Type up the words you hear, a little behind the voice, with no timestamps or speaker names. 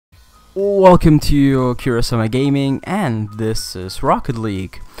Welcome to Kurosama Gaming, and this is Rocket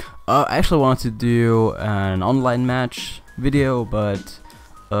League. I actually wanted to do an online match video, but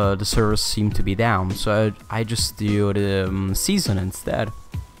the servers seem to be down, so I just do the season instead.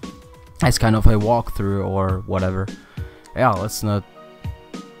 It's kind of a walkthrough or whatever. Yeah, let's not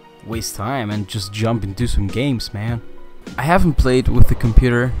waste time and just jump into some games, man. I haven't played with the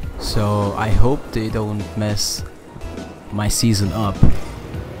computer, so I hope they don't mess my season up.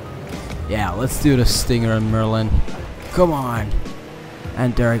 Yeah, let's do the Stinger and Merlin. Come on.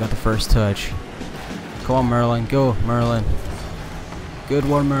 And there I got the first touch. Come on, Merlin. Go, Merlin. Good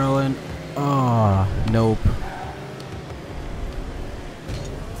one, Merlin. Ah, oh, nope.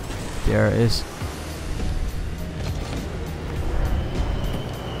 There is.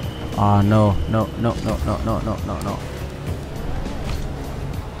 Ah, oh, no, no, no, no, no, no, no, no, no.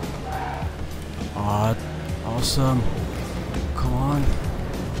 Ah, oh, awesome. Come on.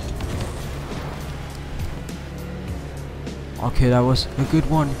 Okay, that was a good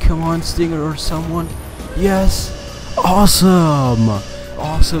one. Come on, Stinger or someone. Yes! Awesome!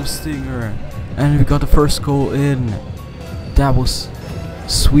 Awesome, Stinger. And we got the first goal in. That was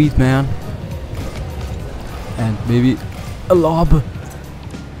sweet, man. And maybe a lob.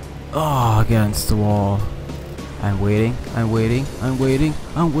 Ah, against the wall. I'm waiting, I'm waiting, I'm waiting,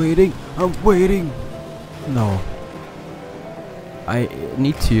 I'm waiting, I'm waiting. No. I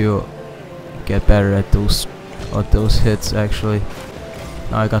need to get better at those hits, actually.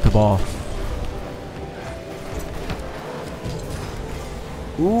 Now I got the ball.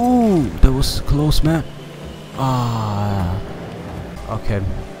 Ooh, that was close, man. Ah, okay,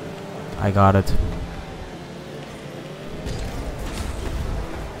 I got it.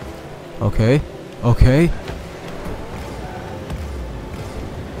 Okay, okay.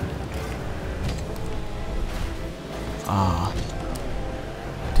 Ah.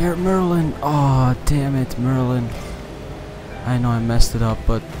 There, Merlin. Oh, damn it, Merlin. I know I messed it up,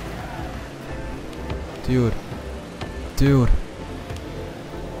 but dude,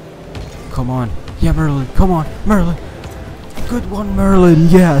 come on. Yeah, Merlin, come on, Merlin. Good one, Merlin.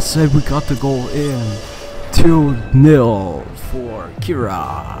 Yes, and we got the goal in. 2-0 for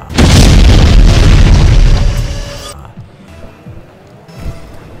Kira.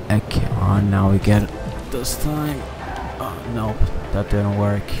 Okay, on, now we get it this time. Oh, no, that didn't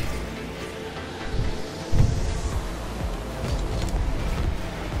work.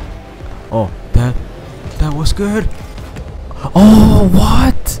 Oh, that was good. Oh,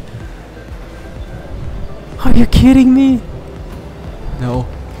 what? Are you kidding me? No.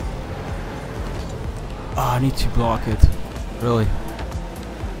 Oh, I need to block it. Really.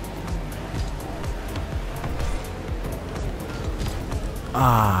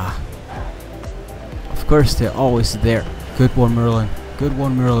 Ah. Of course, they're always there. Good one, Merlin. Good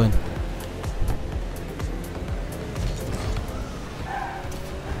one, Merlin.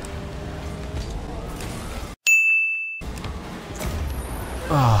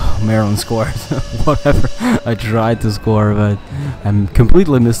 Ah, oh, Merlin scored. Whatever. I tried to score, but I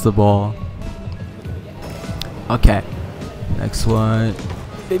completely missed the ball. Okay. Next one.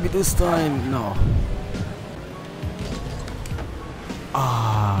 Maybe this time. No.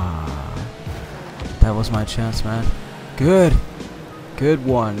 Ah. That was my chance, man. Good. Good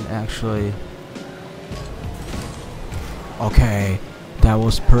one, actually. Okay. That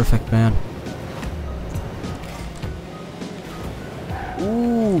was perfect, man.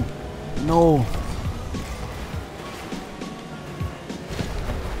 Ooh. No.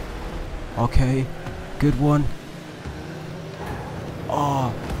 Okay. Good one.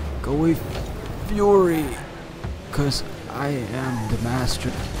 Oh. Go with Fury. 'Cause I am the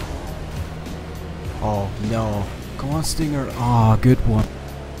master. Oh no. Come on, Stinger. Ah, oh, good one.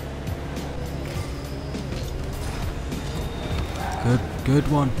 Good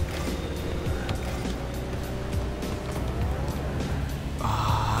one.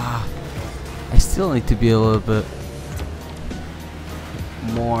 Ah, I still need to be a little bit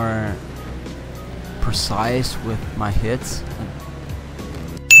more precise with my hits.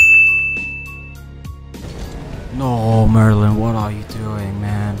 No, Merlin, what are you doing,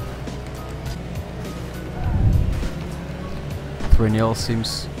 man? 3-0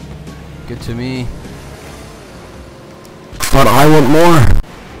 seems good to me. But I want more.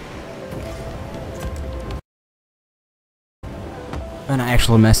 And I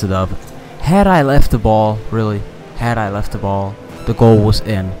actually messed it up. Had I left the ball, really, had I left the ball, the goal was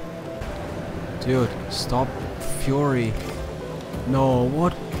in. Dude, stop Fury. No,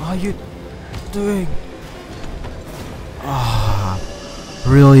 what are you doing? Ah,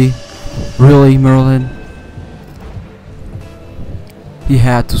 really? Really, Merlin? He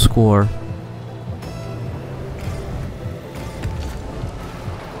had to score.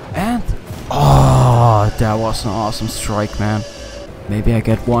 And oh, that was an awesome strike, man. Maybe I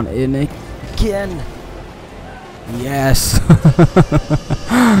get one in again. Yes.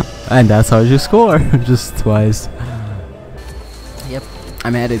 And that's how you score. Just twice. Yep,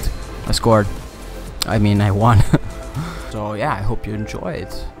 I'm at it. I scored. I mean, I won. So yeah, I hope you enjoyed.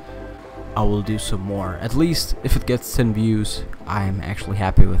 I will do some more. At least if it gets 10 views, I'm actually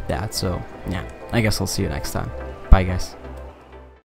happy with that. So yeah, I guess I'll see you next time. Bye guys.